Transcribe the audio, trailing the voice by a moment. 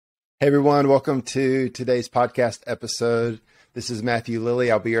Hey everyone, welcome to today's podcast episode. This is Matthew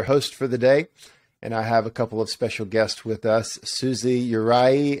Lilly. I'll be your host for the day, and I have a couple of special guests with us, Suzy,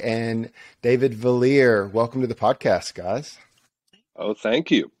 Yaraei, and David Vallier. Welcome to the podcast, guys. Oh,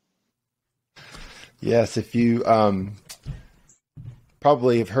 thank you. Yes, if you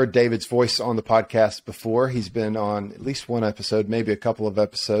probably have heard David's voice on the podcast before, he's been on at least one episode, maybe a couple of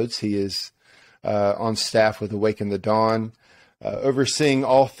episodes. He is on staff with Awaken the Dawn, overseeing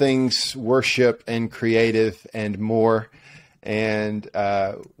all things worship and creative and more, and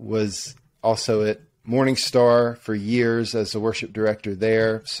was also at Morning Star for years as a worship director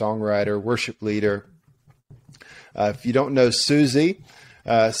there, songwriter, worship leader. If you don't know Suzy,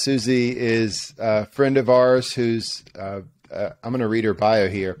 Suzy is a friend of ours who's, I'm going to read her bio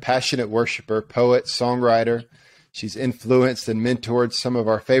here, passionate worshiper, poet, songwriter. She's influenced and mentored some of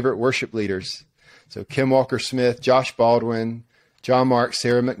our favorite worship leaders. So Kim Walker-Smith, Josh Baldwin, John Mark,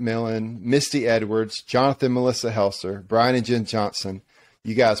 Sarah McMillan, Misty Edwards, Jonathan Melissa Helser, Brian and Jen Johnson.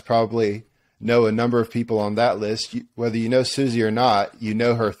 You guys probably know a number of people on that list. Whether you know Suzy or not, you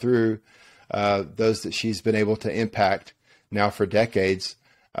know her through those that she's been able to impact now for decades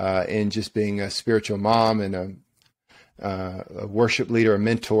in just being a spiritual mom and a worship leader, a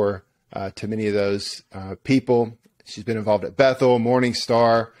mentor to many of those people. She's been involved at Bethel, Morning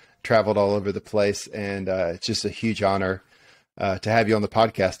Star, traveled all over the place, and it's just a huge honor to have you on the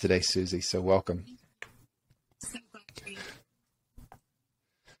podcast today, Suzy. So welcome.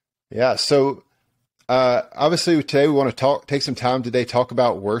 Yeah. So obviously today we want to take some time today, talk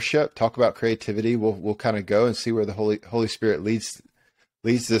about worship, talk about creativity. We'll kind of go and see where the Holy Spirit leads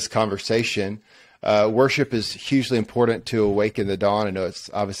this conversation. Worship is hugely important to Awaken the Dawn. I know it's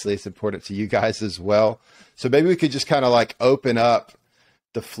important to you guys as well. So maybe we could just kind of like open up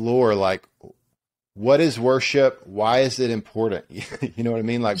the floor, like, what is worship? Why is it important? You know what I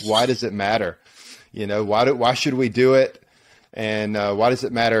mean? Like, why does it matter? You know, why should we do it? And why does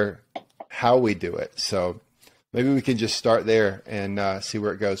it matter how we do it? So maybe we can just start there and see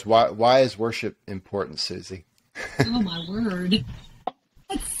where it goes. Why is worship important, Suzy? Oh my word.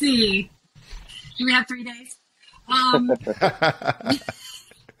 Let's see. Do we have 3 days?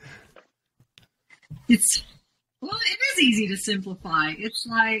 It is easy to simplify. It's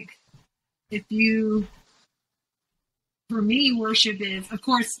like, for me, worship is, of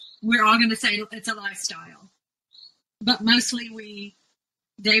course, we're all going to say it's a lifestyle, but mostly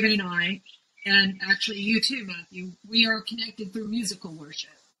David and I, and actually you too, Matthew, we are connected through musical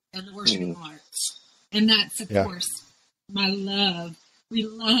worship and the worshiping arts. And that's, of course, my love. We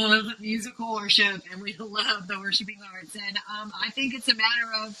love musical worship and we love the worshiping arts. And I think it's a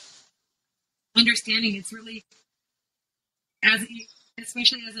matter of understanding. It's really,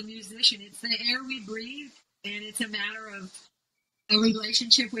 especially as a musician, it's the air we breathe, and it's a matter of a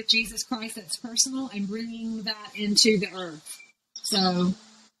relationship with Jesus Christ that's personal and bringing that into the earth. So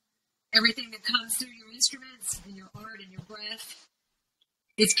everything that comes through your instruments and your art and your breath,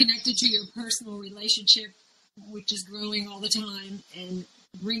 it's connected to your personal relationship, which is growing all the time and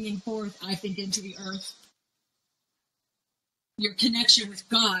bringing forth, I think, into the earth your connection with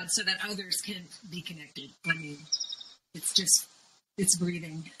God so that others can be connected. I mean, it's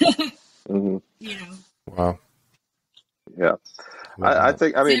breathing. Mm-hmm. You know. Wow. Yeah. I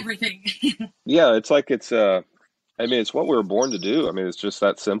think, it's everything. yeah, it's like it's what we were born to do. I mean, it's just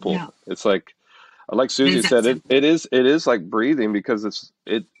that simple. Yeah. It's like Suzy said, it is like breathing, because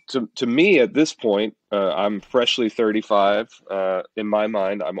to me at this point, I'm freshly 35. In my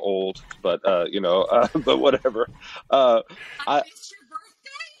mind, I'm old, but but whatever.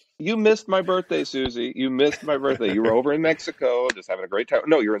 You missed my birthday, Suzy. You missed my birthday. You were over in Mexico, just having a great time.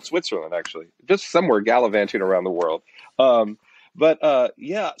 No, you're in Switzerland, actually. Just somewhere gallivanting around the world.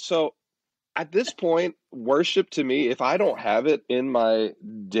 So at this point, worship to me, if I don't have it in my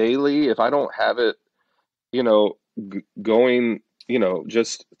daily, if I don't have it, going,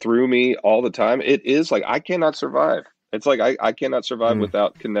 just through me all the time, it is like I cannot survive. It's like I cannot survive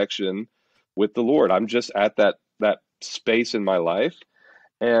without connection with the Lord. I'm just at that space in my life.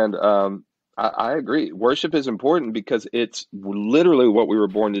 And I agree. Worship is important because it's literally what we were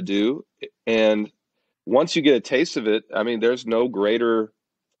born to do. And once you get a taste of it, I mean, there's no greater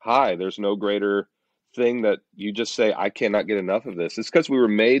high. There's no greater thing that you just say, I cannot get enough of this. It's because we were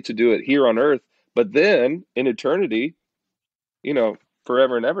made to do it here on earth, but then in eternity,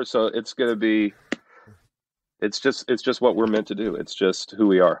 forever and ever. So it's going to be, it's just what we're meant to do. It's just who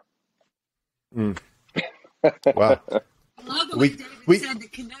we are. Wow. I love the way David said the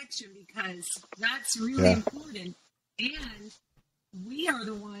connection, because that's really important. And we are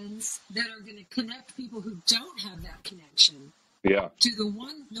the ones that are going to connect people who don't have that connection. Yeah. to the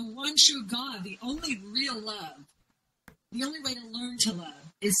one true God, the only real love. The only way to learn to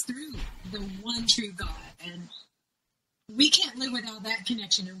love is through the one true God. And we can't live without that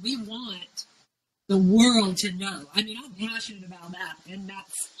connection. And we want the world to know. I mean, I'm passionate about that. And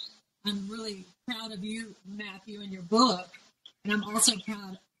I'm really proud of you, Matthew, and your book. And I'm also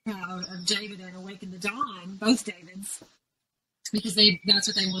proud of David and Awaken the Dawn, both Davids, because that's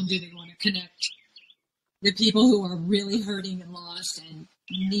what they want to do. They want to connect the people who are really hurting and lost and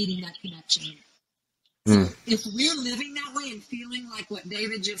needing that connection. So if we're living that way and feeling like what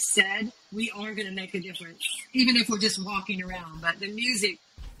David just said, we are going to make a difference, even if we're just walking around. But the music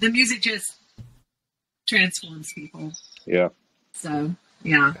just transforms people. Yeah. So,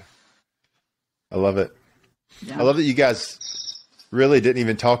 yeah. I love it. Yeah. I love that you guys really didn't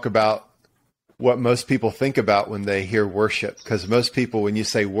even talk about what most people think about when they hear worship, because most people, when you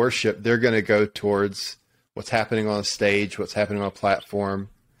say worship, they're going to go towards what's happening on a stage, what's happening on a platform,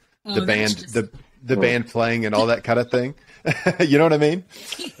 the band playing and all that kind of thing. You know what I mean?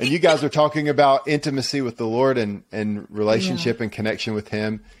 And you guys are talking about intimacy with the Lord and relationship and connection with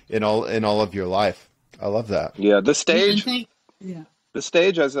him in all of your life. I love that. Yeah. The stage, Yeah. the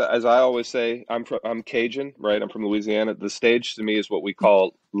stage, as I always say, I'm Cajun, right? I'm from Louisiana. The stage to me is what we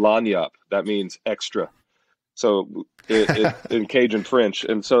call lagniappe. That means extra. So in Cajun French.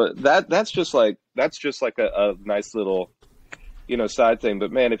 And so that's just like a nice little, side thing.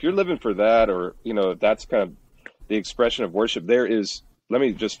 But man, if you're living for that, or, that's kind of the expression of worship, let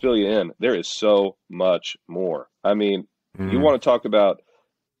me just fill you in. There is so much more. I mean, you want to talk about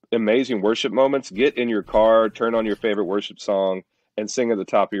amazing worship moments, get in your car, turn on your favorite worship song and sing at the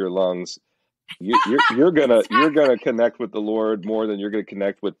top of your lungs. You're gonna connect with the Lord more than you're gonna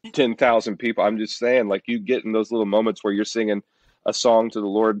connect with 10,000 people. I'm just saying, like, you get in those little moments where you're singing a song to the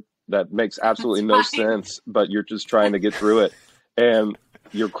Lord that makes absolutely no sense, but you're just trying to get through it. And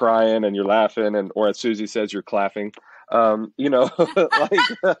you're crying and you're laughing, or as Suzy says, you're clapping, like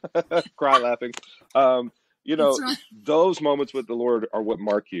cry laughing. Right. Those moments with the Lord are what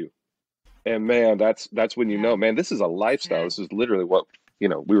mark you. And man, that's when you know, man, this is a lifestyle. This is literally what, we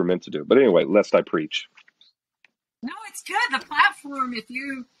were meant to do. But anyway, lest I preach. No, it's good. The platform,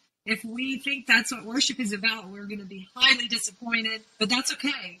 if we think that's what worship is about, we're going to be highly disappointed, but that's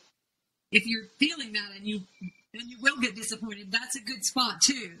okay. If you're feeling that and you will get disappointed, that's a good spot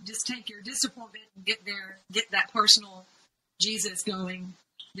too. Just take your disappointment and get that personal Jesus going,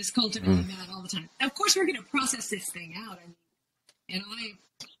 just cultivating that all the time. Of course, we're going to process this thing out. And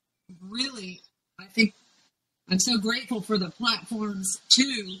I think I'm so grateful for the platforms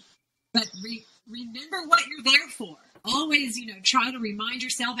too, but remember what you're there for. Always, try to remind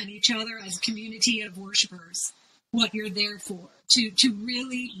yourself and each other as a community of worshipers what you're there for, to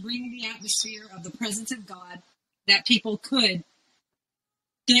really bring the atmosphere of the presence of God, that people could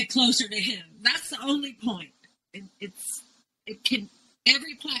get closer to him. That's the only point.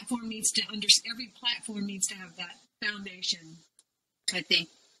 Every platform needs to have that foundation, I think,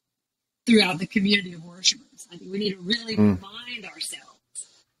 throughout the community of worshipers. I think we need to really remind ourselves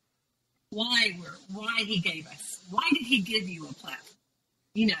why he gave us. Why did he give you a platform?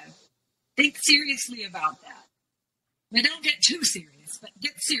 Think seriously about that. Now, don't get too serious, but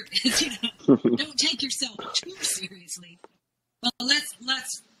get serious. Don't take yourself too seriously. But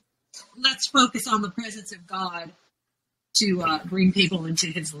let's focus on the presence of God to bring people into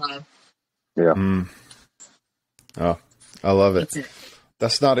his love. Yeah. Oh, I love it.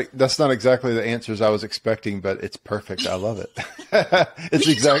 That's it. That's not exactly the answers I was expecting, but it's perfect. I love it. It's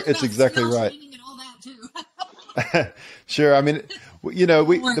exactly right. And all that too. Sure. I mean,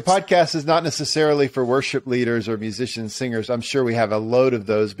 the podcast is not necessarily for worship leaders or musicians, singers. I'm sure we have a load of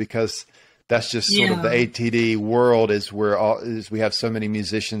those because that's just sort of the ATD world is we have so many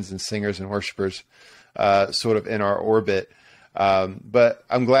musicians and singers and worshipers sort of in our orbit. But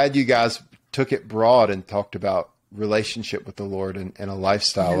I'm glad you guys took it broad and talked about relationship with the Lord and a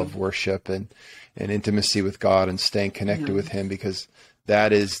lifestyle of worship and intimacy with God and staying connected with him, because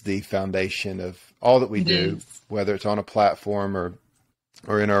that is the foundation of all that we do, whether it's on a platform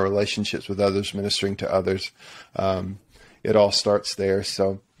or in our relationships with others, ministering to others. It all starts there.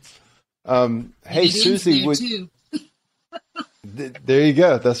 So, hey, Suzy, there you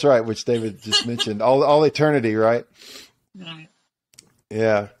go. That's right. Which David just mentioned, all eternity, right? Right.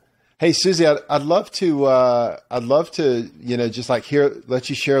 Yeah. Hey, Suzy, I'd love to, just like let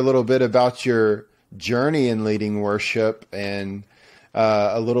you share a little bit about your journey in leading worship and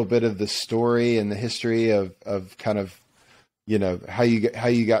a little bit of the story and the history of kind of, how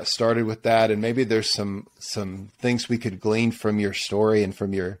you got started with that. And maybe there's some things we could glean from your story and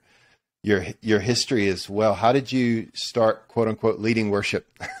from your your history as well. How did you start, quote unquote, leading worship?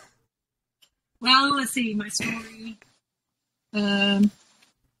 Well, let's see, my story.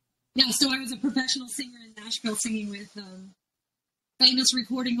 So I was a professional singer in Nashville, singing with famous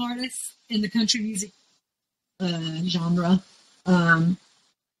recording artists in the country music genre. And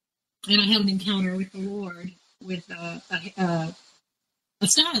I had an encounter with the Lord with a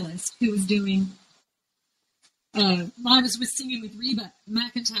stylist who was doing. I was singing with Reba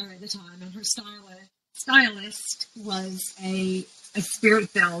McEntire at the time, and her stylist was a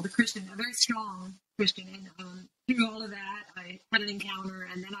spirit-filled Christian, a very strong Christian. And through all of that, I had an encounter,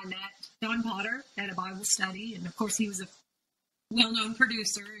 and then I met Don Potter at a Bible study, and of course he was a well-known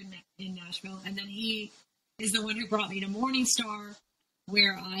producer in Nashville. And then he is the one who brought me to Morning Star,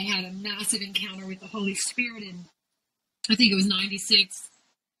 where I had a massive encounter with the Holy Spirit, and I think it was 96,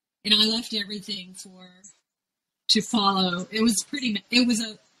 and I left everything to follow. It was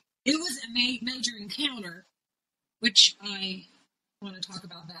a major encounter, which I want to talk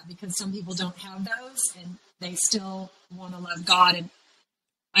about that because some people don't have those and they still want to love God. And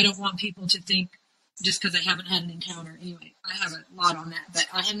I don't want people to think just because they haven't had an encounter. Anyway, I have a lot on that, but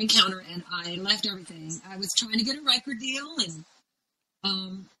I had an encounter and I left everything. I was trying to get a record deal,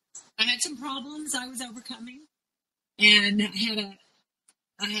 and I had some problems I was overcoming, and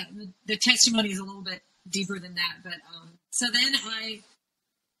I had the testimony is a little bit deeper than that, but so then I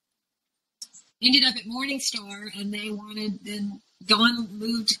ended up at Morning Star, and Dawn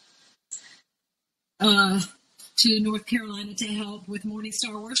moved to North Carolina to help with Morning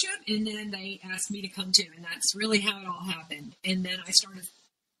Star worship, and then they asked me to come too, and that's really how it all happened. And then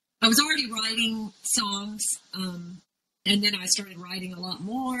I was already writing songs, and then I started writing a lot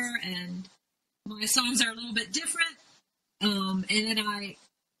more, and my songs are a little bit different, and then I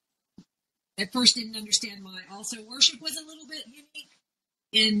at first didn't understand why also worship was a little bit unique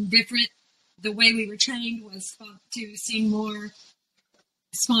and different. The way we were trained was to sing more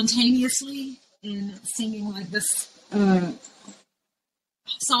spontaneously and singing like this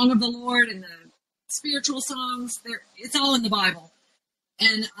song of the Lord and the spiritual songs. It's all in the Bible.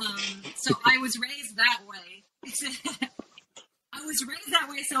 And so I was raised that way. So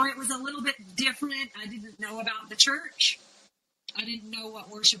it was a little bit different. I didn't know about the church. I didn't know what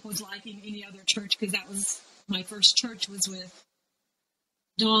worship was like in any other church, because that was my first church was with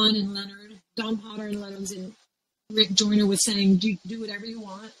Don Potter and Leonard, and Rick Joyner was saying, do whatever you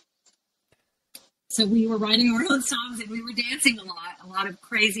want. So we were writing our own songs, and we were dancing a lot of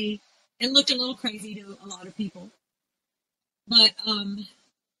crazy. It looked a little crazy to a lot of people. But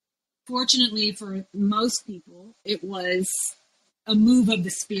fortunately for most people, it was a move of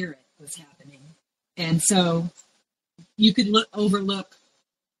the Spirit was happening. And so you could overlook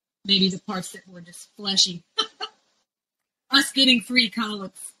maybe the parts that were just fleshy. Us getting free can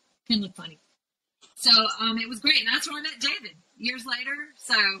look funny. So it was great. And that's where I met David years later.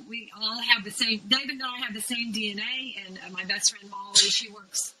 So we all have David and I have the same DNA. And my best friend Molly, she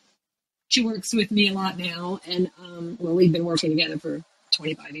works with me a lot now. And we've been working together for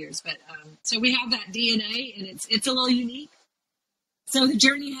 25 years. But so we have that DNA, and it's a little unique. So the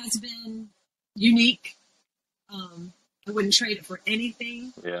journey has been unique. I wouldn't trade it for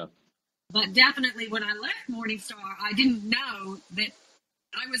anything. Yeah. But definitely when I left Morning Star, I didn't know that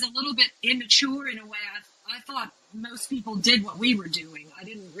I was a little bit immature in a way. I thought most people did what we were doing. I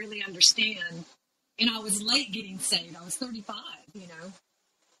didn't really understand. And I was late getting saved. I was 35,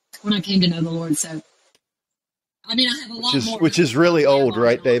 when I came to know the Lord. So, I mean, I have a lot more. Which is really old,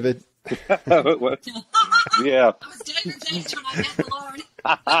 right, David? Yeah. I was David James when I met the Lord.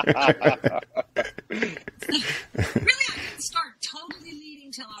 Really, I didn't start totally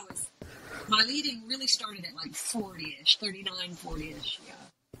leading till my leading really started at like 40-ish, 39, 40-ish, yeah.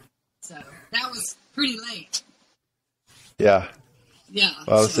 So that was pretty late. Yeah. Yeah.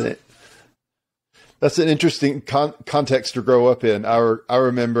 Well, that's an interesting context to grow up in. I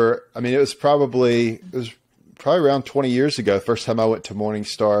remember, I mean, it was probably around 20 years ago, the first time I went to Morning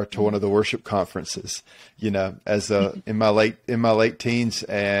Star to one of the worship conferences, as in my late teens.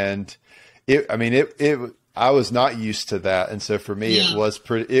 And I was not used to that. And so for me,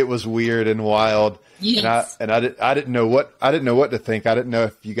 it was weird and wild. Yes. And I didn't know what to think. I didn't know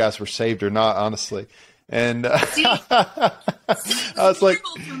if you guys were saved or not, honestly. And I was like,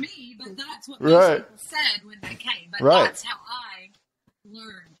 for me, but that's what most people said when they came. But that's how I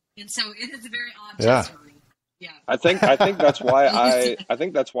learned. And so it is a very odd testimony. Yeah. I think that's why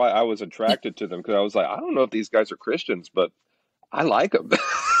I was attracted to them, because I was like, I don't know if these guys are Christians, but I like them.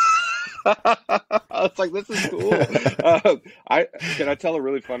 I was like, this is cool. Can I tell a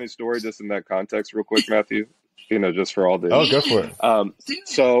really funny story just in that context real quick, Matthew? Just for all the... Oh, go for it.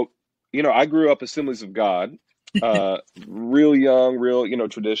 So I grew up Assemblies of God, real young, real,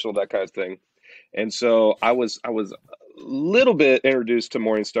 traditional, that kind of thing. And so I was a little bit introduced to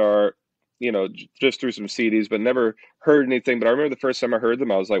Morning Star, just through some CDs, but never heard anything. But I remember the first time I heard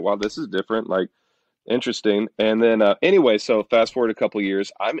them, I was like, wow, this is different, like interesting. And then anyway, so fast forward a couple of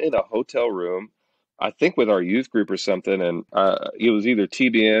years, I'm in a hotel room, I think with our youth group or something, and it was either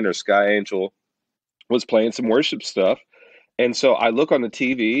TBN or Sky Angel was playing some worship stuff. And so I look on the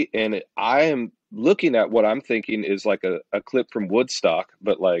TV and I am looking at what I'm thinking is like a clip from Woodstock,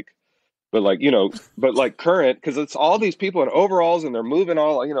 but like current, because it's all these people in overalls and they're moving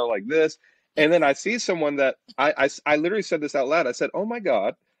all, like this. And then I see someone that I literally said this out loud. I said, "Oh my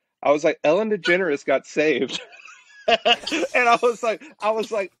God." I was like, Ellen DeGeneres got saved. And I was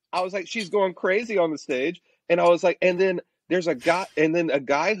like, she's going crazy on the stage. And I was like, and then a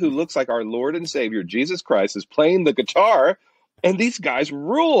guy who looks like our Lord and Savior, Jesus Christ, is playing the guitar, and these guys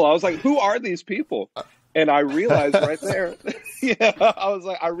rule. I was like, who are these people? And I realized right there,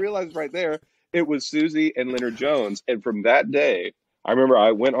 I realized right there, it was Suzy and Leonard Jones. And from that day, I remember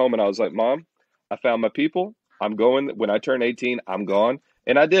I went home and I was like, Mom, I found my people. I'm going. When I turn 18, I'm gone.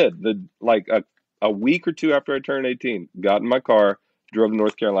 And I did. A week or two after I turned 18, got in my car, drove to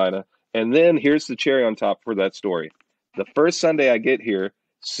North Carolina. And then here's the cherry on top for that story. The first Sunday I get here,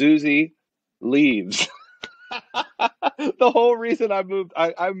 Suzy leaves. The whole reason I moved,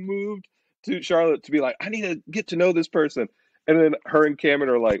 I moved to Charlotte to be like, I need to get to know this person. And then her and Cameron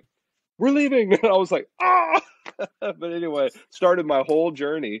are like, we're leaving. And I was like, ah. But anyway, started my whole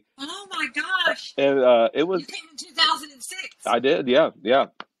journey. Oh my gosh. And it was. You came in 2006. I did, yeah.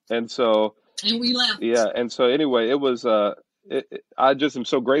 And so. And we left. Yeah, and so anyway, it was. I just am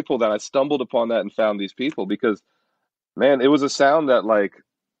so grateful that I stumbled upon that and found these people, because, man, it was a sound that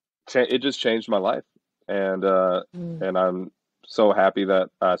it just changed my life, and I'm so happy that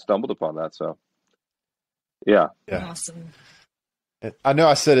I stumbled upon that. So, yeah. Awesome. I know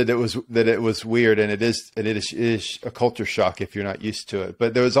I said it was weird, and it is a culture shock if you're not used to it.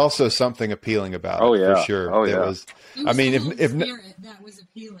 But there was also something appealing about it, for sure. Oh, there yeah. was. It was I mean, the if Spirit that was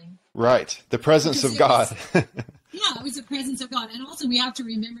appealing. Right, the presence of God. Yeah, it was the presence of God, and also we have to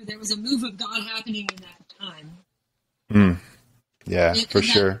remember there was a move of God happening in that time. Yeah, for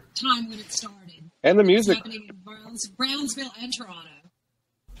sure. That time when it started, and the music happening in Brownsville and Toronto.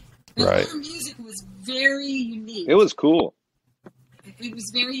 Right. Their music was very unique. It was cool. It was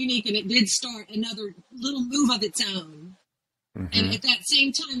very unique, and it did start another little move of its own. And at that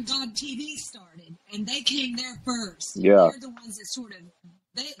same time, God TV started, and they came there first. Yeah. They're the ones that sort of,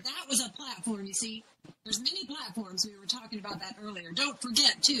 that was a platform, you see. There's many platforms. We were talking about that earlier. Don't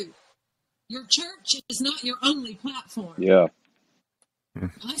forget, too, your church is not your only platform. Yeah.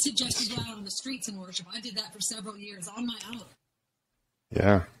 I suggest you go out on the streets and worship. I did that for several years on my own.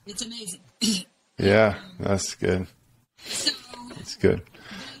 Yeah. It's amazing. Yeah, that's good. So that's good.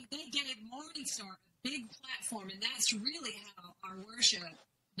 They gave Morning Star a big platform, and that's really how our worship,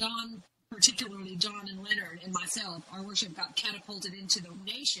 particularly Don and Leonard and myself, our worship got catapulted into the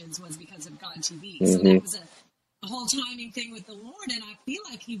nations was because of God TV. So that was a whole timing thing with the Lord, and I feel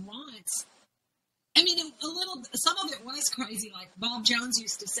like He wants. I mean, some of it was crazy. Like Bob Jones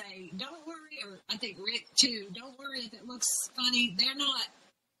used to say, don't worry, or I think Rick too, don't worry if it looks funny. They're not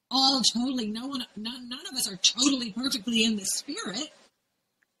all totally, none of us are totally perfectly in the Spirit,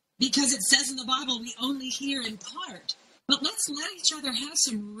 because it says in the Bible, we only hear in part. But let's let each other have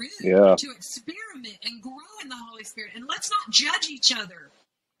some room to experiment and grow in the Holy Spirit. And let's not judge each other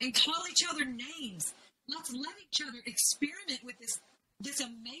and call each other names. Let's let each other experiment with this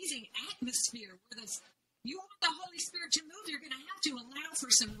amazing atmosphere where you want the Holy Spirit to move, you're going to have to allow for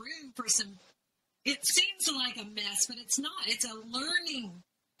some room for some. It seems like a mess, but it's not. It's a learning.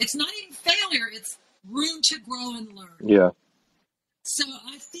 It's not even failure. It's room to grow and learn. Yeah. So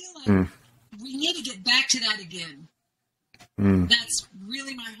I feel like we need to get back to that again. That's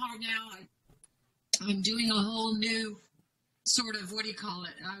really my heart now. I'm doing a whole new sort of, what do you call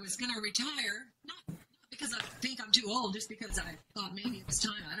it? I was going to retire, not because I think I'm too old, just because I thought maybe it was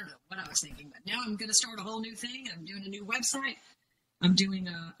time. I don't know what I was thinking, but now I'm going to start a whole new thing. I'm doing a new website. I'm doing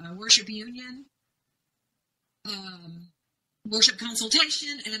a worship union, worship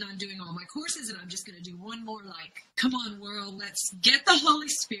consultation, and I'm doing all my courses, and I'm just going to do one more, come on, world, let's get the Holy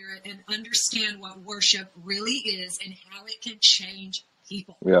Spirit and understand what worship really is and how it can change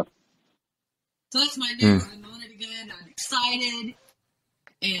people. Yeah. So that's my new, I'm on it again, I'm excited,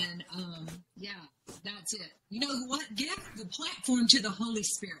 and that's it. You know what? Give the platform to the Holy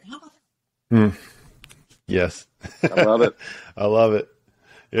Spirit. How about that? Yes. I love it. I love it.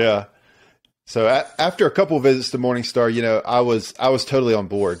 Yeah. So after a couple of visits to Morning Star, I was totally on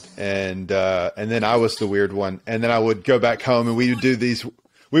board, and then I was the weird one, and then I would go back home, and we would do the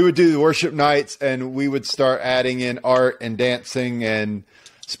worship nights, and we would start adding in art and dancing and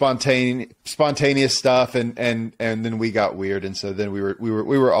spontaneous stuff, and then we got weird, and so then we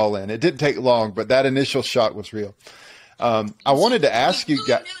were all in. It didn't take long, but that initial shock was real. I wanted to ask you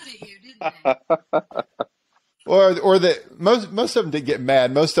guys. Or that most of them didn't get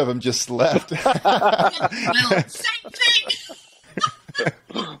mad. Most of them just left. Well, same thing.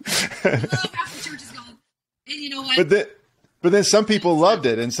 After church is gone, and you know what? But then some people loved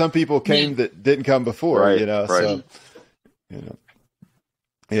it, and some people came that didn't come before. Right, So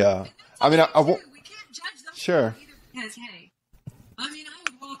yeah. I mean, I won't. We can't judge them. Sure. Either because I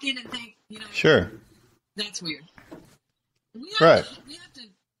would walk in and think, Sure. that's weird. We Right. We have to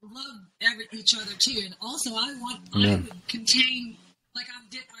love each other too, and also I would contain, like I'm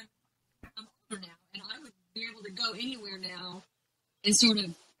older now, and I would be able to go anywhere now and sort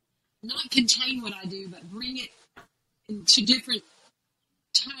of not contain what I do, but bring it into different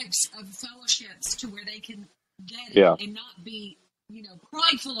types of fellowships to where they can get it and not be,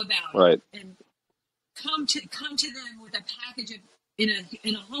 prideful about Right. it, and come to them with a package of in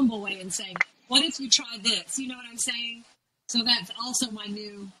a humble way and saying, "What if you try this?" You know what I'm saying? So that's also my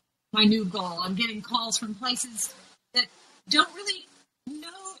new goal. I'm getting calls from places that don't really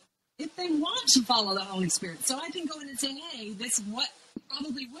know if they want to follow the Holy Spirit. So I can go in and say, "Hey, this is what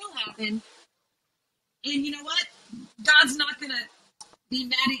probably will happen." And you know what? God's not going to be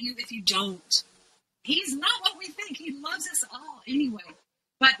mad at you if you don't. He's not what we think. He loves us all anyway.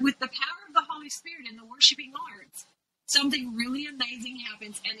 But with the power of the Holy Spirit and the worshiping arts, something really amazing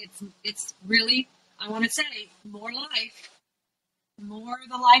happens. And it's really, I want to say, more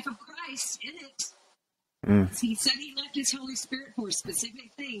the life of Christ in it. He said he left his Holy Spirit for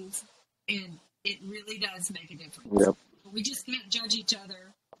specific things. And it really does make a difference. Yep. But we just can't judge each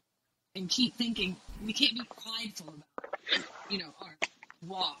other and keep thinking. We can't be prideful about, our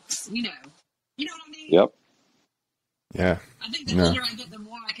walks. You know what I mean? Yep. Yeah. I think the older I get, the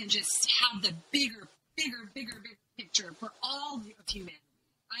more I can just have the bigger picture for all of humanity.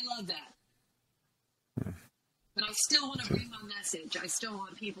 I love that. But I still want to bring my message. I still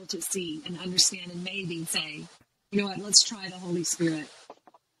want people to see and understand and maybe say, you know what, let's try the Holy Spirit.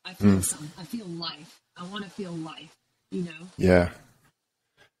 I feel something. I feel life. I want to feel life, Yeah.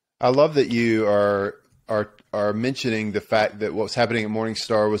 I love that you are mentioning the fact that what's happening at Morning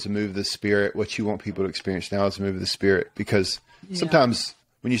Star was a move of the Spirit. What you want people to experience now is a move of the Spirit, because sometimes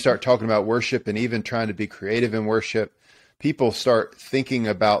when you start talking about worship and even trying to be creative in worship, people start thinking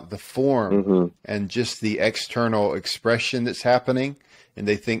about the form and just the external expression that's happening. And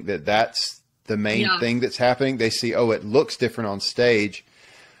they think that that's the main thing that's happening. They see, it looks different on stage.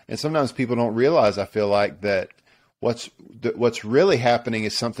 And sometimes people don't realize, I feel like, that what's really happening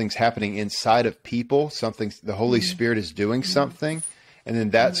is something's happening inside of people. The Holy Spirit is doing something, and then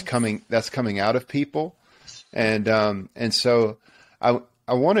that's coming out of people. And so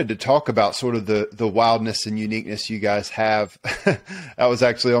I wanted to talk about sort of the wildness and uniqueness you guys have. That was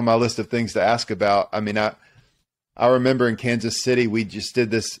actually on my list of things to ask about. I mean, I remember in Kansas City, we just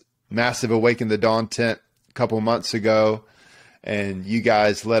did this massive Awaken the Dawn tent a couple of months ago. And you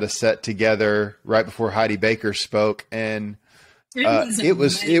guys led a set together right before Heidi Baker spoke, and it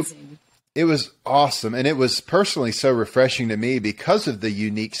was awesome. And it was personally so refreshing to me because of the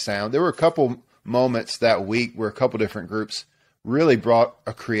unique sound. There were a couple moments that week where a couple different groups really brought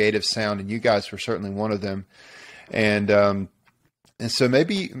a creative sound, and you guys were certainly one of them. And so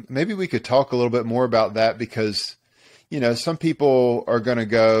maybe we could talk a little bit more about that, because some people are going to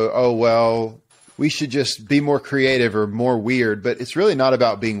go, "Oh, well, we should just be more creative or more weird," but it's really not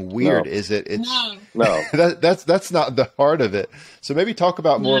about being weird, is it? It's No. That's not the heart of it. So maybe talk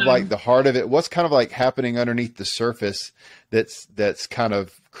about more of like the heart of it. What's kind of like happening underneath the surface that's kind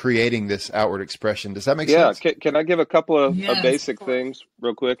of creating this outward expression. Does that make sense? Yeah. Can I give a couple of basic things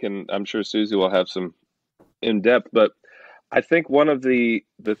real quick? And I'm sure Suzy will have some in depth, but I think one of the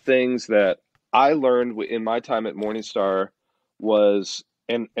things that I learned in my time at Morning Star was,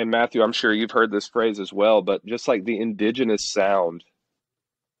 and Matthew, I'm sure you've heard this phrase as well, but just like the indigenous sound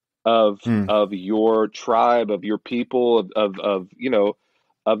of your tribe, of your people, of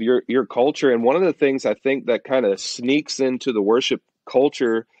your culture. And one of the things I think that kind of sneaks into the worship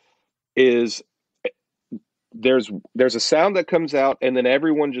culture is there's a sound that comes out, and then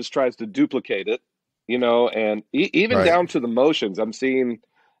everyone just tries to duplicate it, and even down to the motions. I'm seeing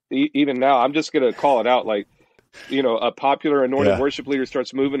even now, I'm just going to call it out, like a popular anointed Yeah. worship leader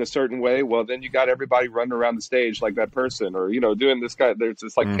starts moving a certain way, well, then you got everybody running around the stage like that person, or, doing this guy. There's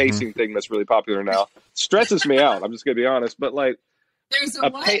this like pacing thing that's really popular now. Stresses me out. I'm just going to be honest. But like There's a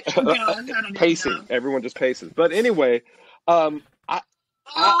what? Oh, God, I don't even pacing, know. everyone just paces. But anyway, That's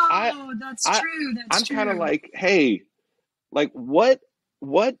I, true. I'm kind of like, hey, like what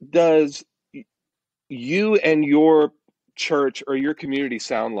does you and your church or your community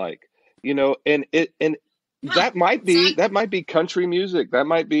sound like? And Yeah, that might exactly. be country music, that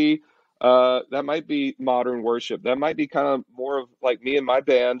might be modern worship, that might be kind of more of like me and my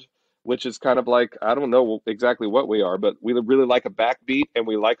band, which is kind of like, I don't know exactly what we are, but we really like a backbeat, and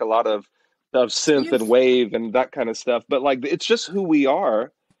we like a lot of synth and You've, wave and that kind of stuff. But like, it's just who we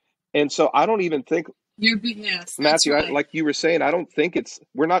are. And so I don't even think, yes, that's Matthew, right. like you were saying, I don't think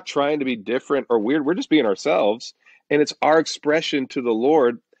we're not trying to be different or weird. We're just being ourselves, and it's our expression to the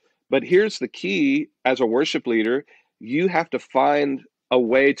Lord. But here's the key: as a worship leader, you have to find a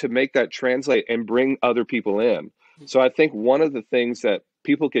way to make that translate and bring other people in. So I think one of the things that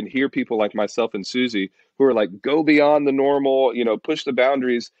people can hear, people like myself and Suzy, who are like, go beyond the normal, push the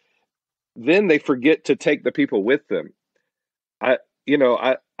boundaries, then they forget to take the people with them.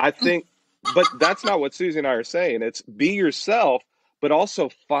 I think, but that's not what Suzy and I are saying. It's be yourself, but also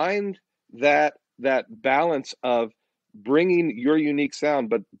find that balance of bringing your unique sound,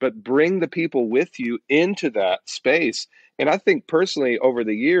 but bring the people with you into that space. And I think personally, over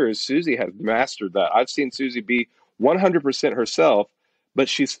the years, Suzy has mastered that. I've seen Suzy be 100% herself, but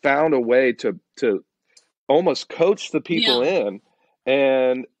she's found a way to almost coach the people Yeah, in,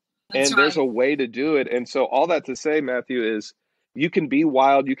 and that's there's right. a way to do it. And so all that to say, Matthew, is you can be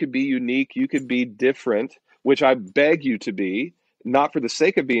wild, you could be unique, you could be different, which I beg you to be, not for the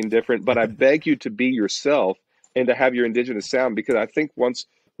sake of being different, but I beg you to be yourself and to have your indigenous sound, because I think once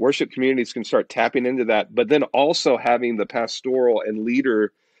worship communities can start tapping into that, but then also having the pastoral and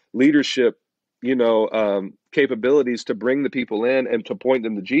leadership, capabilities to bring the people in and to point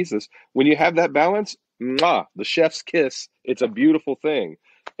them to Jesus. When you have that balance, mwah, the chef's kiss, it's a beautiful thing.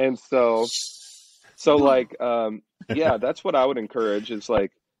 And so like, yeah, that's what I would encourage, is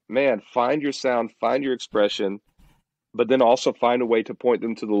like, man, find your sound, find your expression, but then also find a way to point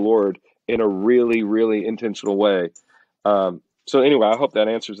them to the Lord in a really, really intentional way. So anyway, I hope that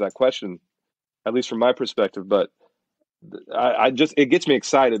answers that question, at least from my perspective. But it gets me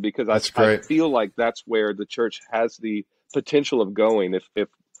excited, because That's I great. feel like that's where the church has the potential of going, if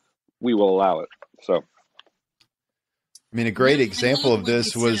we will allow it. So, I mean, a Yeah, great I example love of what you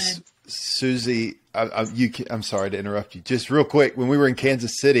this was said. Suzy. I'm sorry to interrupt you. Just real quick, when we were in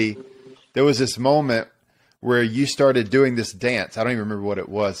Kansas City, there was this moment where you started doing this dance. I don't even remember what it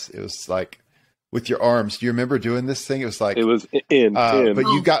was. It was like with your arms. Do you remember doing this thing? It was it like, was in. but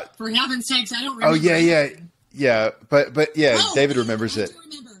you Oh, got. for heaven's sakes, I don't Oh remember yeah, yeah, anything. yeah. But yeah, Oh, David remembers I it. do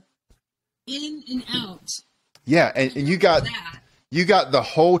remember. In and out. Yeah, I and you remember got that. the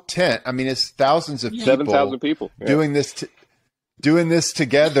whole tent. I mean, it's thousands of Yeah. 7,000 people people. Yeah. doing this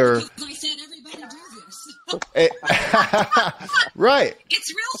together. Because I said everybody do this. It- right.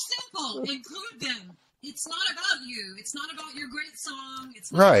 It's real simple. Include them. It's not about you. It's not about your great song.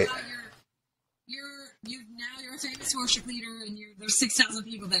 It's not Right. about you're a famous worship leader and there's 6,000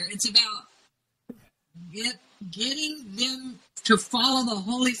 people there. It's about getting them to follow the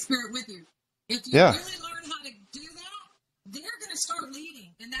Holy Spirit with you. If you Yeah. really learn how to do that, they're going to start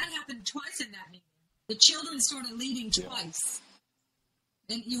leading. And that happened twice in that meeting. The children started leading twice.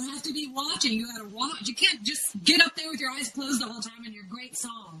 And you have to be watching. You got to watch. You can't just get up there with your eyes closed the whole time and your great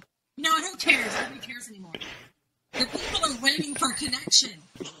song. No, who cares? Nobody cares anymore. The people are waiting for connection.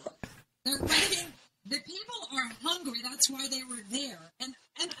 They're waiting. The people are hungry. That's why they were there. And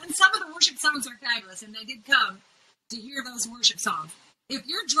some of the worship songs are fabulous, and they did come to hear those worship songs. If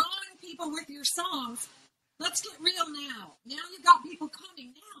you're drawing people with your songs, let's get real now. Now you've got people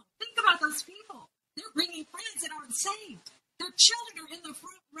coming now. Think about those people. They're bringing friends that aren't saved. Their children are in the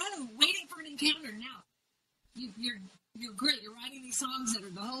front row waiting for an encounter now. You're great. You're writing these songs that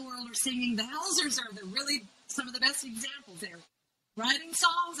the whole world are singing. The Helsers are really some of the best examples there. Writing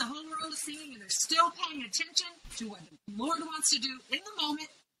songs the whole world is singing, and they're still paying attention to what the Lord wants to do in the moment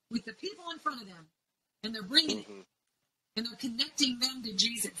with the people in front of them. And they're bringing it. And they're connecting them to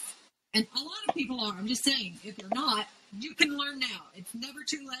Jesus. And a lot of people are. I'm just saying, if you're not, you can learn now. It's never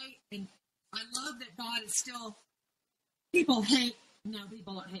too late. And I love that God is still... People hate... No,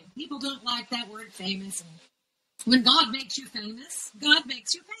 people don't hate. People don't like that word famous. And when God makes you famous, God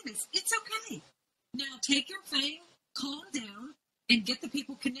makes you famous. It's okay. Now take your fame, calm down, and get the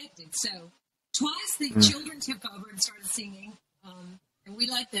people connected. So twice the children took over and started singing. And we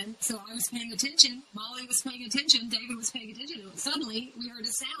let them. So I was paying attention. Molly was paying attention. David was paying attention. And suddenly we heard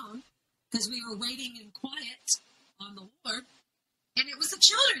a sound because we were waiting in quiet on the Lord. And it was the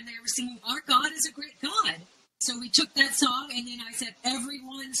children. They were singing, "Our God is a great God." So we took that song, and then I said,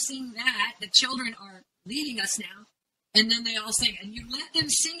 "Everyone sing that." The children are leading us now. And then they all sing. And you let them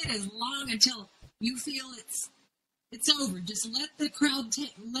sing it as long until you feel it's over. Just let the crowd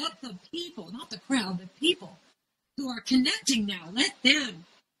let the people, not the crowd, the people who are connecting now, let them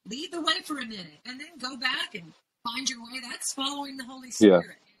lead the way for a minute and then go back and find your way. That's following the Holy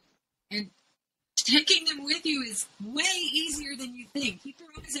Spirit. Yeah. And taking them with you is way easier than you think. Keep your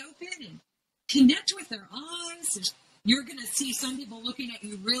eyes open and connect with their eyes. You're going to see some people looking at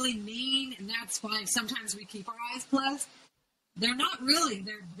you really mean, and that's why sometimes we keep our eyes closed. They're not really.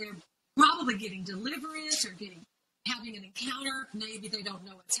 They're probably getting deliverance or having an encounter. Maybe they don't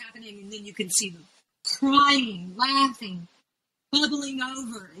know what's happening, and then you can see them crying, laughing, bubbling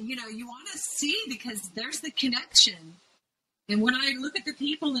over. You know, you want to see because there's the connection. And when I look at the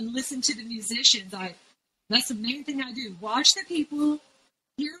people and listen to the musicians, that's the main thing I do. Watch the people,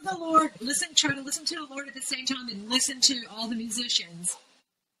 hear the Lord, try to listen to the Lord at the same time and listen to all the musicians,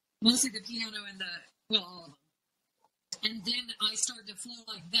 mostly the piano and all of them. And then I start to flow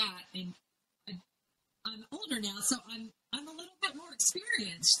like that. And I'm older now, so I'm a little bit more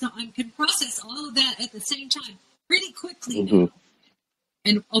experienced, so I can process all of that at the same time pretty quickly now.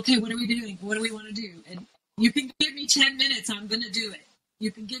 And okay, what are we doing? What do we want to do? And you can give me 10 minutes, I'm going to do it. You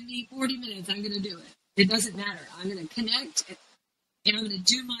can give me 40 minutes, I'm going to do it. It doesn't matter. I'm going to connect, and I'm going to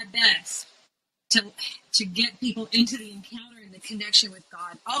do my best to get people into the encounter and the connection with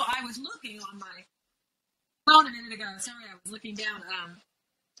God. Oh, I was looking on my phone a minute ago. Sorry, I was looking down.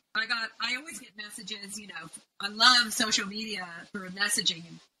 I always get messages, you know, I love social media for messaging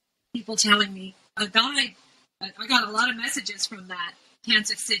and people telling me I got a lot of messages from that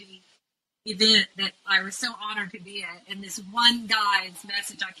Kansas City event that I was so honored to be at. And this one guy's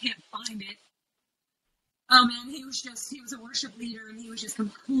message, I can't find it. Oh man, he was a worship leader and he was just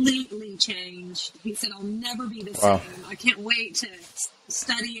completely changed. He said, "I'll never be the same. I can't wait to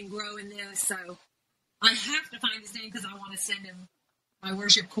study and grow in this." So I have to find his name because I want to send him my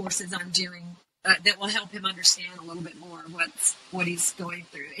worship courses I'm doing that will help him understand a little bit more what he's going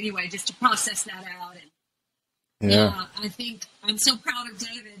through. Anyway, just to process that out. And yeah, I think I'm so proud of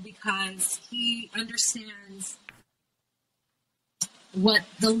David because he understands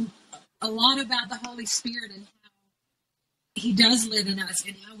a lot about the Holy Spirit and how he does live in us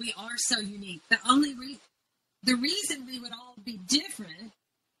and how we are so unique. The reason we would all be different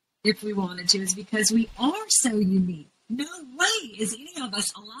if we wanted to is because we are so unique. No way is any of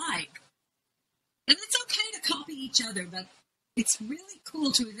us alike. And it's okay to copy each other, but it's really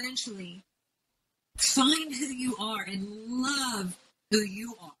cool to eventually find who you are and love who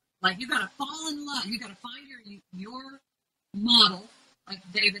you are. Like, you got to fall in love. You got to find your model, like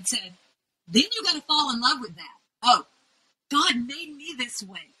David said. Then you got to fall in love with that. Oh, God made me this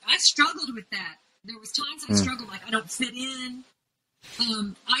way. I struggled with that. There was times I struggled, like I don't fit in.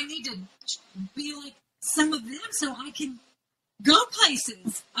 I need to be like some of them so I can go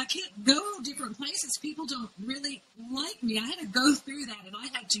places. I can't go different places. People don't really like me. I had to go through that, and I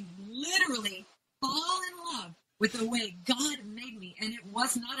had to literally fall in love with the way God made me. And it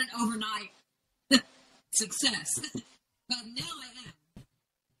was not an overnight success. But now I am.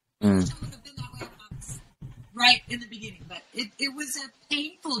 I wish I would have been that way when I was right in the beginning. But it was a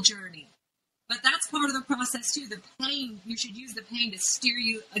painful journey. But that's part of the process too. The pain, you should use the pain to steer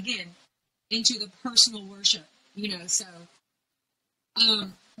you again into the personal worship, you know. So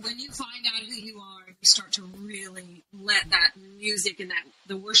when you find out who you are, you start to really let that music and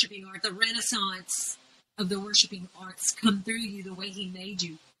the worshiping art, the renaissance of the worshiping arts come through you the way he made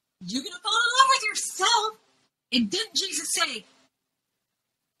you. You're going to fall in love with yourself. And didn't Jesus say,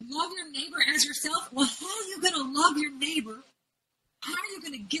 love your neighbor as yourself? Well, how are you going to love your neighbor? How are you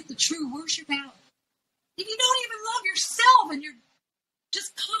going to get the true worship out if you don't even love yourself and you're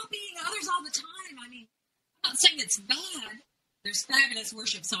just copying others all the time? I mean, I'm not saying it's bad. There's fabulous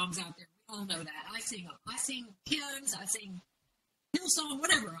worship songs out there. We all know that. I sing hymns. I sing Hillsong,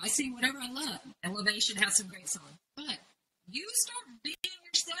 whatever. I sing whatever I love. Elevation has some great songs. But you start being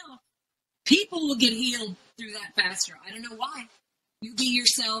yourself, people will get healed through that faster. I don't know why. You be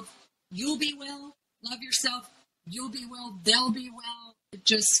yourself. You'll be well. Love yourself. You'll be well, they'll be well.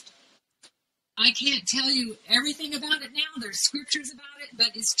 I can't tell you everything about it now. There's scriptures about it,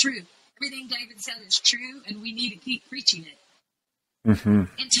 but it's true. Everything David said is true, and we need to keep preaching it. And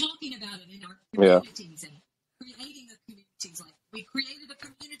talking about it in our communities and creating the communities. Like, we created a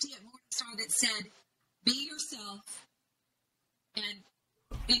community at Morningstar that said, be yourself and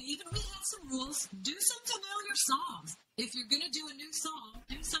And even we had some rules. Do some familiar songs. If you're going to do a new song,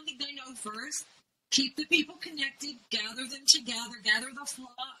 do something they know first. Keep the people connected. Gather them together. Gather the flock.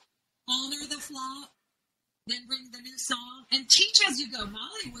 Honor the flock. Then bring the new song. And teach as you go.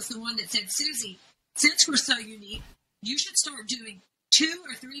 Molly was the one that said, Suzy, since we're so unique, you should start doing 2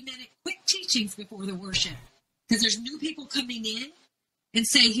 or 3 minute quick teachings before the worship. Because there's new people coming in and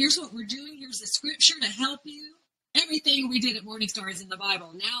say, here's what we're doing. Here's the scripture to help you. Everything we did at Morning Star is in the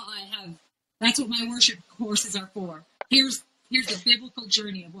Bible. Now that's what my worship courses are for. Here's the biblical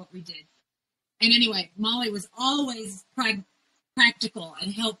journey of what we did. And anyway, Molly was always practical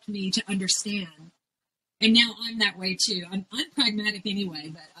and helped me to understand. And now I'm that way too. I'm pragmatic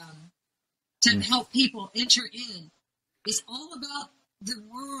anyway, but to help people enter in. It's all about the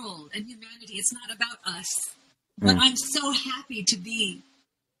world and humanity. It's not about us. But I'm so happy to be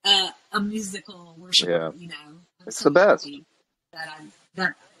a musical worshiper, you know. It's so the best.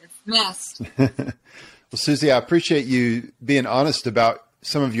 That it's best. Well, Suzy, I appreciate you being honest about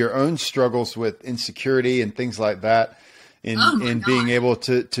some of your own struggles with insecurity and things like that, and being able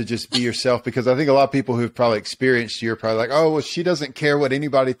to just be yourself. Because I think a lot of people who've probably experienced you are probably like, oh, well, she doesn't care what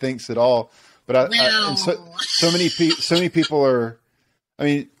anybody thinks at all. But so many people are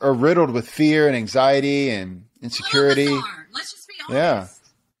riddled with fear and anxiety and insecurity. Let's just be honest. Yeah.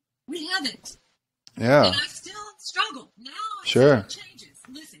 We haven't. Yeah. And I still struggle. Now sure. It changes.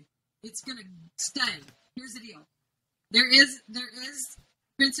 Listen, it's going to stay. Here's the deal. There is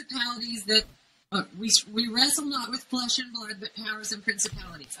principalities that we wrestle not with flesh and blood, but powers and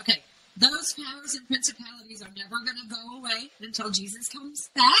principalities. Okay. Those powers and principalities are never going to go away until Jesus comes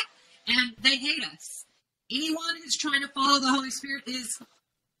back, and they hate us. Anyone who's trying to follow the Holy Spirit is,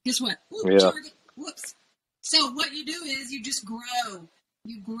 guess what? Target. Whoops. So what you do is you just grow.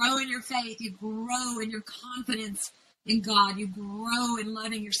 You grow in your faith. You grow in your confidence in God. You grow in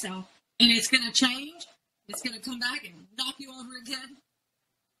loving yourself. And it's going to change. It's going to come back and knock you over again.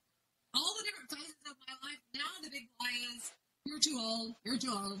 All the different phases of my life. Now the big lie is, you're too old. You're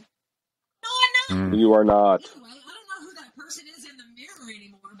too old. No, I'm not. You are not. Anyway, I don't know who that person is in the mirror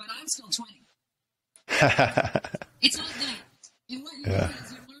anymore, but I'm still 20. It's not that. And what you do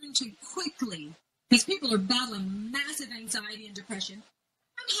is you learn to quickly, because people are battling massive anxiety and depression.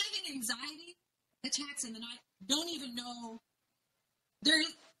 I'm having anxiety attacks in the night. Don't even know.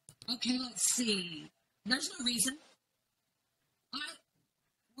 Okay, let's see. There's no reason.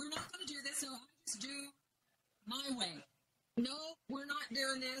 We're not going to do this, so I just do my way. No, we're not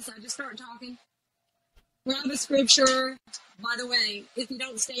doing this. I just start talking. Grab a scripture. By the way, if you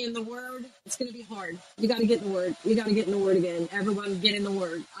don't stay in the Word, it's going to be hard. You got to get in the Word. You got to get in the Word again. Everyone get in the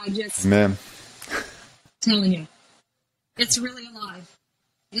Word. Amen. Telling you, it's really alive.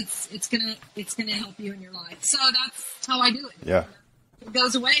 It's gonna help you in your life. So that's how I do it. Yeah. It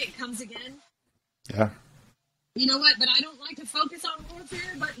goes away. It comes again. Yeah. You know what? But I don't like to focus on warfare.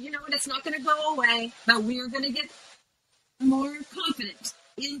 But you know what? It's not going to go away. But we are going to get more confident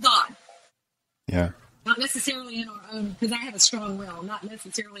in God. Yeah. Not necessarily in our own, because I have a strong will. Not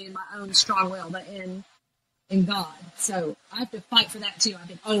necessarily in my own strong will, but in God. So I have to fight for that too. I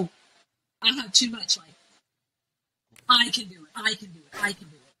think, I have too much. Like, I can do it. I can do it. I can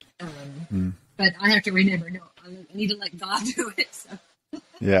do it. But I have to remember, no, I need to let God do it. So.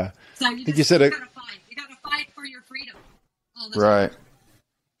 Yeah. So you gotta fight. You gotta fight for your freedom. Right.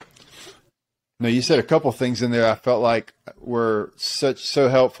 No, you said a couple things in there I felt like were so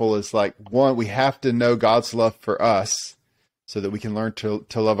helpful. Is like, one, we have to know God's love for us so that we can learn to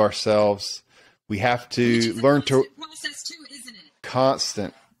love ourselves. We have to learn to process too, isn't it?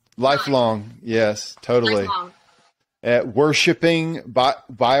 Constant, lifelong. Yes, totally. Lifelong. Worshiping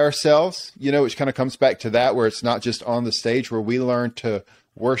by ourselves, which kind of comes back to that, where it's not just on the stage, where we learn to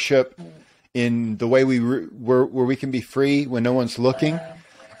worship in the way where we can be free when no one's looking,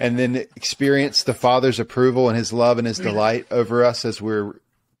 and then experience the Father's approval and His love and His delight over us as we're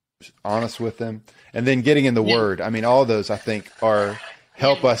honest with Him, and then getting in the Word. I mean, all of those I think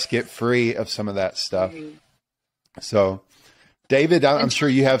help us get free of some of that stuff. So, David, I'm sure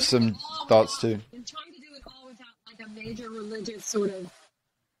you have some thoughts too. A major religious sort of,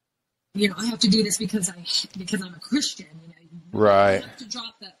 I have to do this because I'm a Christian. Right. We have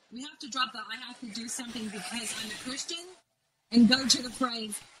to drop the I have to do something because I'm a Christian, and go to the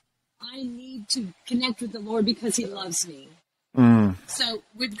phrase, I need to connect with the Lord because He loves me. So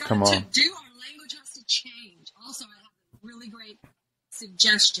we've got to do, our language has to change. Also, I have a really great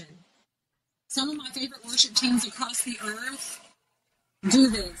suggestion. Some of my favorite worship teams across the earth do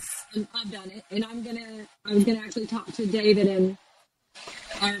this. And I've done it, and I'm gonna actually talk to David and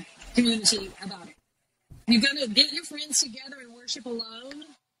our community about it. You're going to get your friends together and worship alone,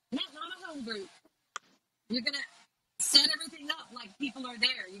 not a home group. You're going to set everything up like people are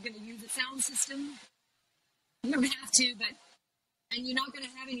there. You're going to use a sound system. You don't have to, and you're not going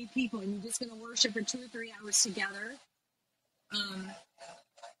to have any people, and you're just going to worship for 2 or 3 hours together,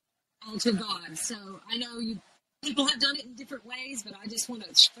 all to God. So I know people have done it in different ways, but I just want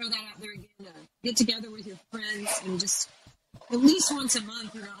to throw that out there again. Get together with your friends and just at least once a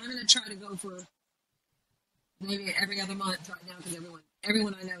month. I'm going to try to go for maybe every other month right now because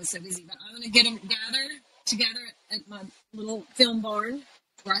everyone I know is so busy. But I'm going to get them together at my little film barn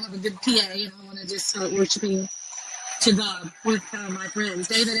where I have a good PA, and I want to just start worshiping to God with my friends,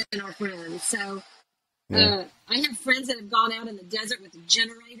 David and our friends. So I have friends that have gone out in the desert with the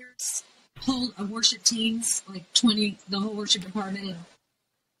generators, hold worship teams, like 20, the whole worship department.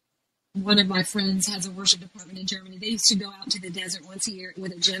 And one of my friends has a worship department in Germany. They used to go out to the desert once a year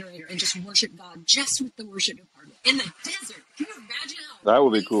with a generator and just worship God just with the worship department in the desert. Can you imagine how That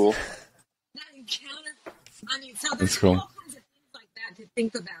would be cool. that encounter? I mean, so there's all kinds of things like that to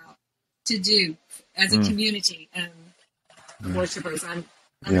think about, to do as a community. Worshipers, I'm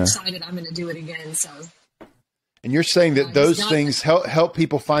excited. I'm going to do it again. So, and you're saying that those things help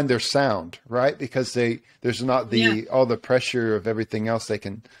people find their sound, right? Because there's not all the pressure of everything else. They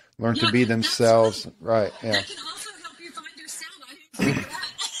can learn to be themselves, right? Yeah. That can also help you find your sound. I didn't think of that.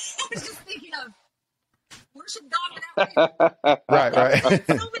 I was just thinking of worship God without right.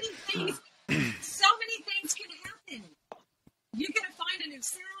 So many things can happen. You're going to find a new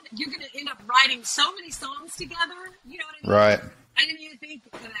sound. You're going to end up writing so many songs together. You know what I mean? Right. I didn't even think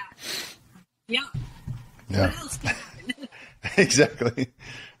of that. Yeah. What else can happen? Exactly.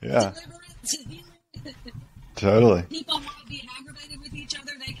 Yeah. Deliverance, healing. Totally. People might be aggravated with each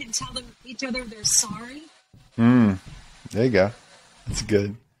other. They can tell each other they're sorry. There you go. That's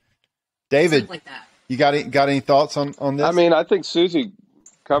good. David, like that. You got any thoughts on this? I mean, I think Suzy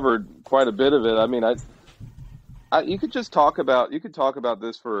covered quite a bit of it. I mean, you could talk about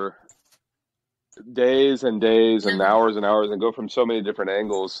this for days and days and hours and go from so many different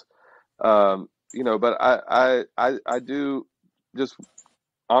angles. But I do just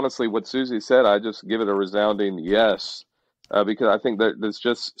honestly what Suzy said, I just give it a resounding yes, because I think that there's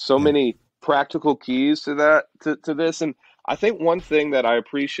just so many practical keys to this. And I think one thing that I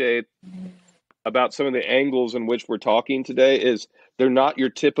appreciate about some of the angles in which we're talking today is they're not your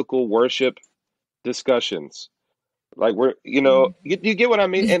typical worship discussions. Like you get what I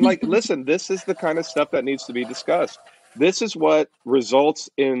mean? And like, listen, this is the kind of stuff that needs to be discussed. This is what results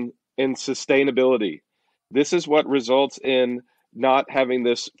in sustainability. This is what results in not having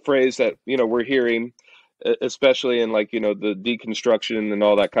this phrase that, we're hearing, especially in like, the deconstruction and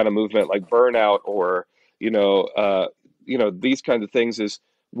all that kind of movement, like burnout or, these kinds of things. Is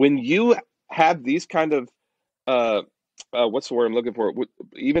when you have these kind of, what's the word I'm looking for?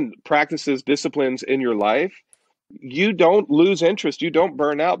 Even practices, disciplines in your life, you don't lose interest. You don't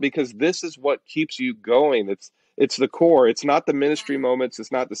burn out, because this is what keeps you going. It's the core. It's not the ministry moments.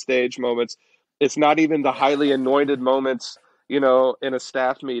 It's not the stage moments. It's not even the highly anointed moments, in a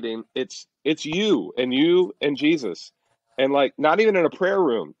staff meeting. It's you and Jesus. And like, not even in a prayer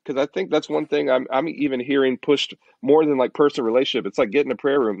room, because I think that's one thing I'm even hearing pushed more than like personal relationship. It's like, get in a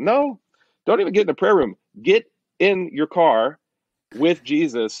prayer room. No, don't even get in a prayer room. Get in your car with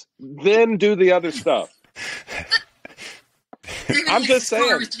Jesus, then do the other stuff. I'm just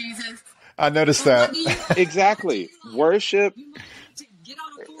saying. I noticed that. Exactly. Worship.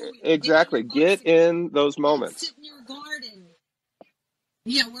 Exactly. Get in those moments. Sit in your garden.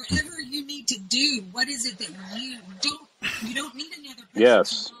 Wherever you need to do. What is it that you don't need another person.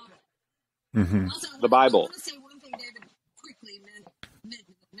 Yes. Mm-hmm. Also, the Bible. I want to say one thing, David, quickly.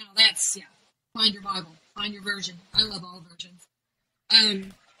 Now that's, find your Bible. Find your version. I love all versions.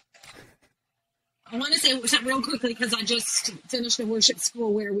 I want to say something real quickly, because I just finished a worship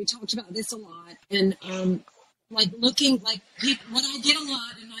school where we talked about this a lot. And what I get a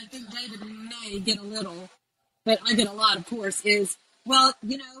lot, and I think David may get a little, but I get a lot, of course, is,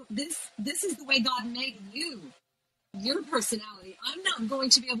 this is the way God made you, your personality. I'm not going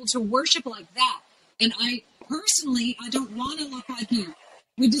to be able to worship like that. And I don't want to look like you.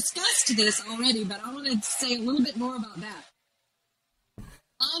 We discussed this already, but I want to say a little bit more about that.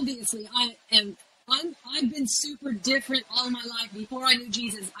 Obviously, I've been super different all my life. Before I knew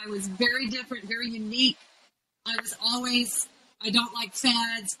Jesus, I was very different, very unique. I don't like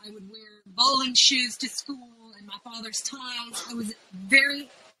fads. I would wear bowling shoes to school and my father's ties.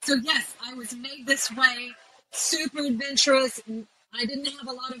 Yes, I was made this way, super adventurous. I didn't have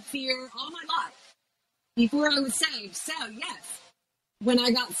a lot of fear all my life before I was saved. So yes, when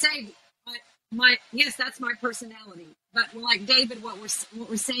I got saved, that's my personality. But like David, what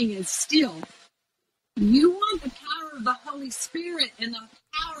we're saying is still, you want the power of the Holy Spirit and the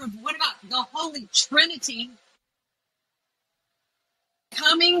power of, what about the Holy Trinity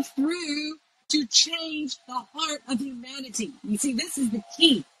coming through to change the heart of humanity? You see, this is the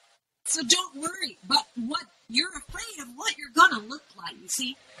key. So don't worry, but what you're afraid of what you're gonna look like. You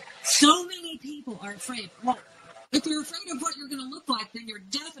see, so many people are afraid. Well, if you're afraid of what you're gonna look like, then you're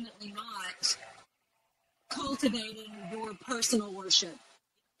definitely not cultivating your personal worship.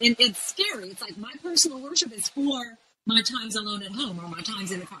 And it's scary. It's like, my personal worship is for my times alone at home or my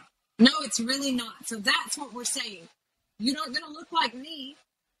times in the car. No, it's really not. So that's what we're saying. You're not going to look like me.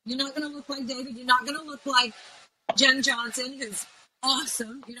 You're not going to look like David. You're not going to look like Jen Johnson, who's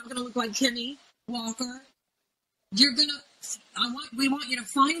awesome. You're not going to look like Kimmy Walker. You're going to, we want you to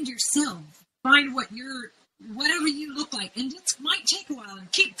find yourself. Find whatever you look like. And it might take a while,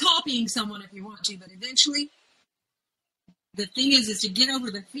 and keep copying someone if you want to, but eventually, the thing is to get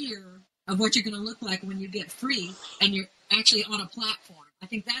over the fear of what you're going to look like when you get free and you're actually on a platform. I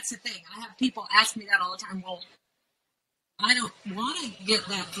think that's the thing. I have people ask me that all the time. Well, I don't want to get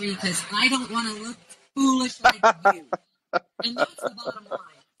that free because I don't want to look foolish like you. And that's the bottom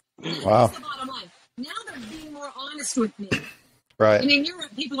line. Wow. That's the bottom line. Now they're being more honest with me. Right. And in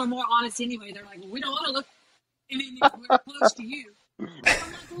Europe, people are more honest anyway. They're like, well, we don't want to look we're close to you. And I'm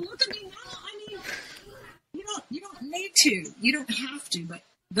like, well, look at me now. I mean, you don't need to. You don't have to. But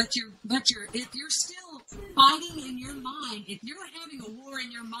if you're still fighting in your mind, if you're having a war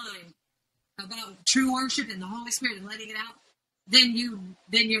in your mind about true worship and the Holy Spirit and letting it out, then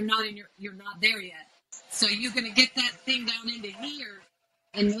you're not there yet. So you're going to get that thing down into here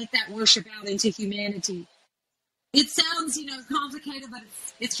and let that worship out into humanity. It sounds, complicated, but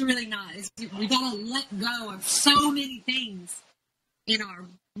it's really not. We got to let go of so many things in our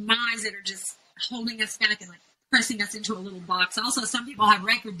minds that are just holding us back and like pressing us into a little box. Also, some people have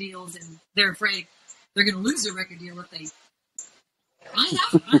record deals and they're afraid they're going to lose their record deal if they. I'm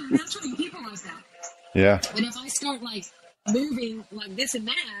mentoring people like that. Yeah. And if I start like moving like this and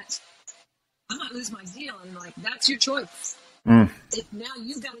that, I might lose my deal. And like, that's your choice. Now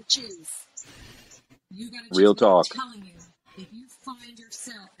you got to choose. You got to choose. Real talk. I'm telling you, if you find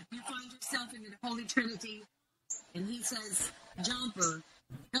yourself in the Holy Trinity, and He says, "Jumper,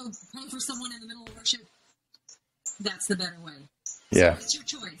 go pray for someone in the middle of worship," that's the better way. Yeah. So it's your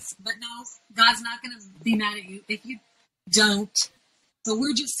choice. But no, God's not going to be mad at you if you don't. But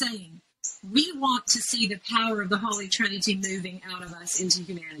we're just saying, we want to see the power of the Holy Trinity moving out of us into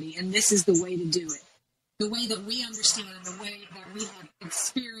humanity. And this is the way to do it. The way that we understand and the way that we have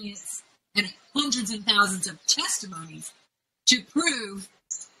experienced and hundreds and thousands of testimonies to prove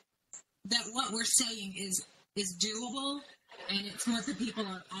that what we're saying is doable, and it's what the people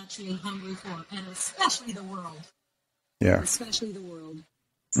are actually hungry for, and especially the world. Yeah. Especially the world.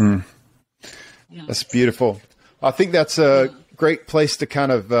 Yeah. That's beautiful. I think that's a great place to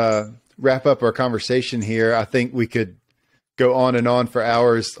kind of wrap up our conversation here. I think we could go on and on for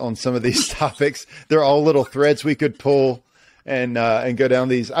hours on some of these topics. They're all little threads we could pull and go down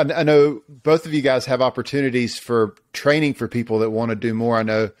these. I know both of you guys have opportunities for training for people that want to do more. I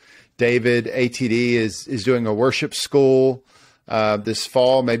know David, ATD, is doing a worship school this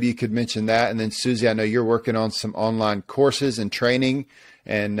fall. Maybe you could mention that. And then Suzy, I know you're working on some online courses and training.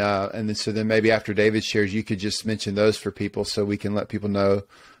 And then maybe after David shares, you could just mention those for people so we can let people know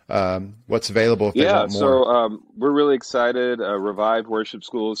what's available if they want more. So we're really excited. Revived Worship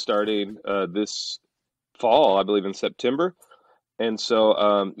School is starting this fall, I believe in September. And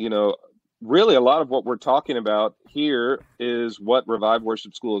so, really a lot of what we're talking about here is what Revived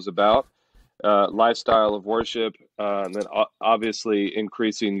Worship School is about. Lifestyle of worship, and then obviously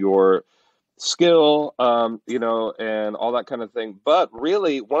increasing your skill, and all that kind of thing. But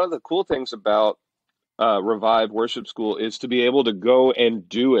really, one of the cool things about Revived Worship School is to be able to go and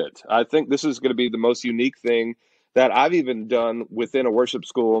do it. I think this is going to be the most unique thing that I've even done within a worship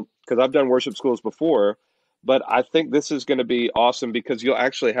school, because I've done worship schools before. But I think this is going to be awesome because you'll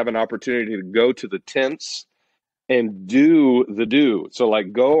actually have an opportunity to go to the tents and do. So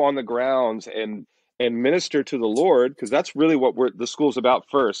like go on the grounds and minister to the Lord, because that's really what the school's about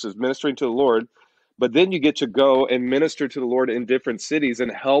first, is ministering to the Lord. But then you get to go and minister to the Lord in different cities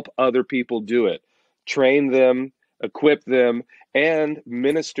and help other people do it. Train them, equip them, and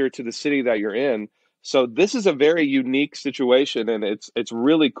minister to the city that you're in. So this is a very unique situation, and it's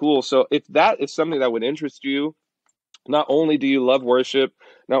really cool. So if that is something that would interest you, not only do you love worship,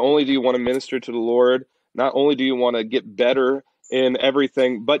 not only do you want to minister to the Lord, not only do you want to get better in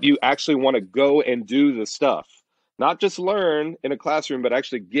everything, but you actually want to go and do the stuff. Not just learn in a classroom, but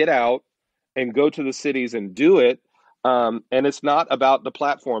actually get out and go to the cities and do it. And it's not about the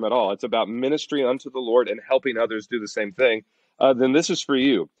platform at all. It's about ministry unto the Lord and helping others do the same thing. Then this is for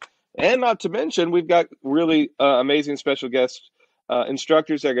you. And not to mention, we've got really amazing special guest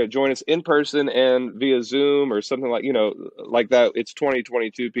instructors that are going to join us in person and via Zoom or something like, like that. It's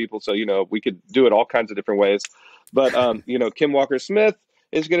 2022 people. So, we could do it all kinds of different ways. But, Kim Walker-Smith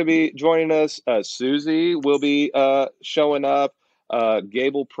is going to be joining us. Suzy will be showing up.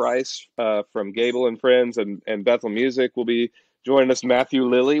 Gable Price from Gable and Friends and Bethel Music will be joining us. Matthew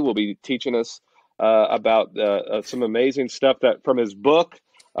Lilly will be teaching us about some amazing stuff that from his book,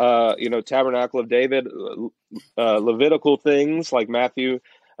 Tabernacle of David, Levitical things like Matthew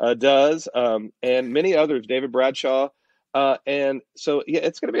does, and many others, David Bradshaw. And so,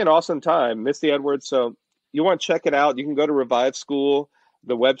 it's going to be an awesome time. Misty Edwards. So you want to check it out. You can go to Revive School,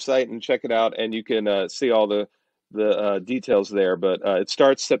 the website, and check it out. And you can see all the details there. But it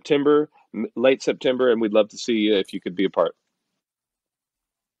starts late September, and we'd love to see you if you could be a part.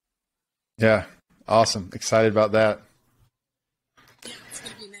 Yeah. Awesome. Excited about that. Yeah, it's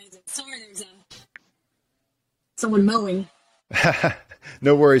going to be amazing. Sorry, there's someone mowing.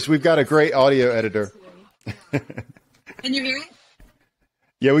 No worries. We've got a great audio editor. Can you hear it?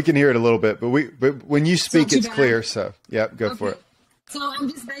 Yeah, we can hear it a little bit, but when you speak, it's clear. So, go for it. So I'm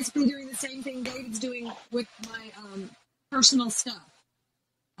just basically doing the same thing David's doing with my personal stuff.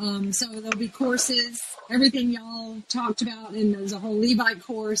 So there'll be courses, everything y'all talked about, and there's a whole Levite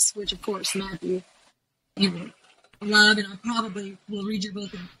course, which of course Matthew you love, and I probably will read your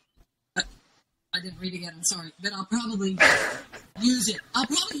book. And, I didn't read it yet, I'm sorry, but I'll probably use it.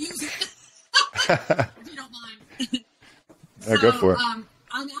 If you don't mind. Go for it.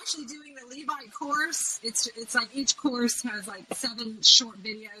 I'm actually doing the Levite course. It's like each course has like 7 short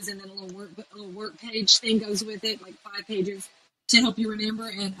videos and then a little work page thing goes with it, like 5 pages to help you remember.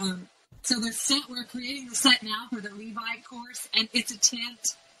 And so we're creating the set now for the Levite course, and it's a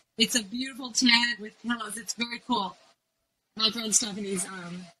tent. It's a beautiful tent with pillows. It's very cool. My friend Stephanie's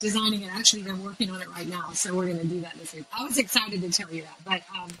designing it. Actually, they're working on it right now, so we're going to do that this week. I was excited to tell you that, but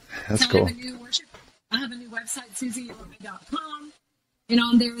that's cool. I have a new website, SuzyandDavid.com. And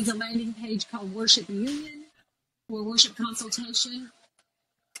on there is a landing page called Worship Union for worship consultation.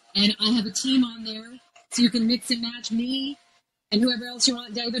 And I have a team on there, so you can mix and match me and whoever else you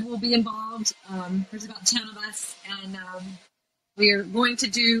want. David will be involved. There's about 10 of us, and we are going to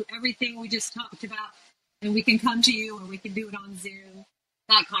do everything we just talked about. And we can come to you, or we can do it on Zoom,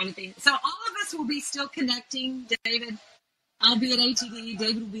 that kind of thing. So all of us will be still connecting. David, I'll be at ATD.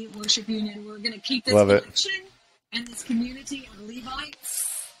 David will be at Worship Union. We're going to keep this connection and this community of Levites.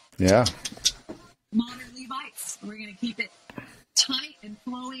 Yeah. Modern Levites. We're going to keep it tight and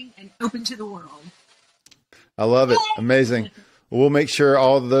flowing and open to the world. I love it. Amazing. We'll make sure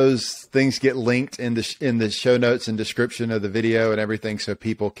all of those things get linked in the show notes and description of the video and everything, so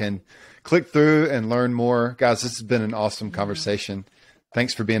people can click through and learn more. Guys, this has been an awesome conversation.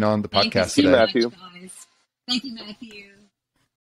 Thanks for being on the podcast today. Matthew. Thank you, Matthew.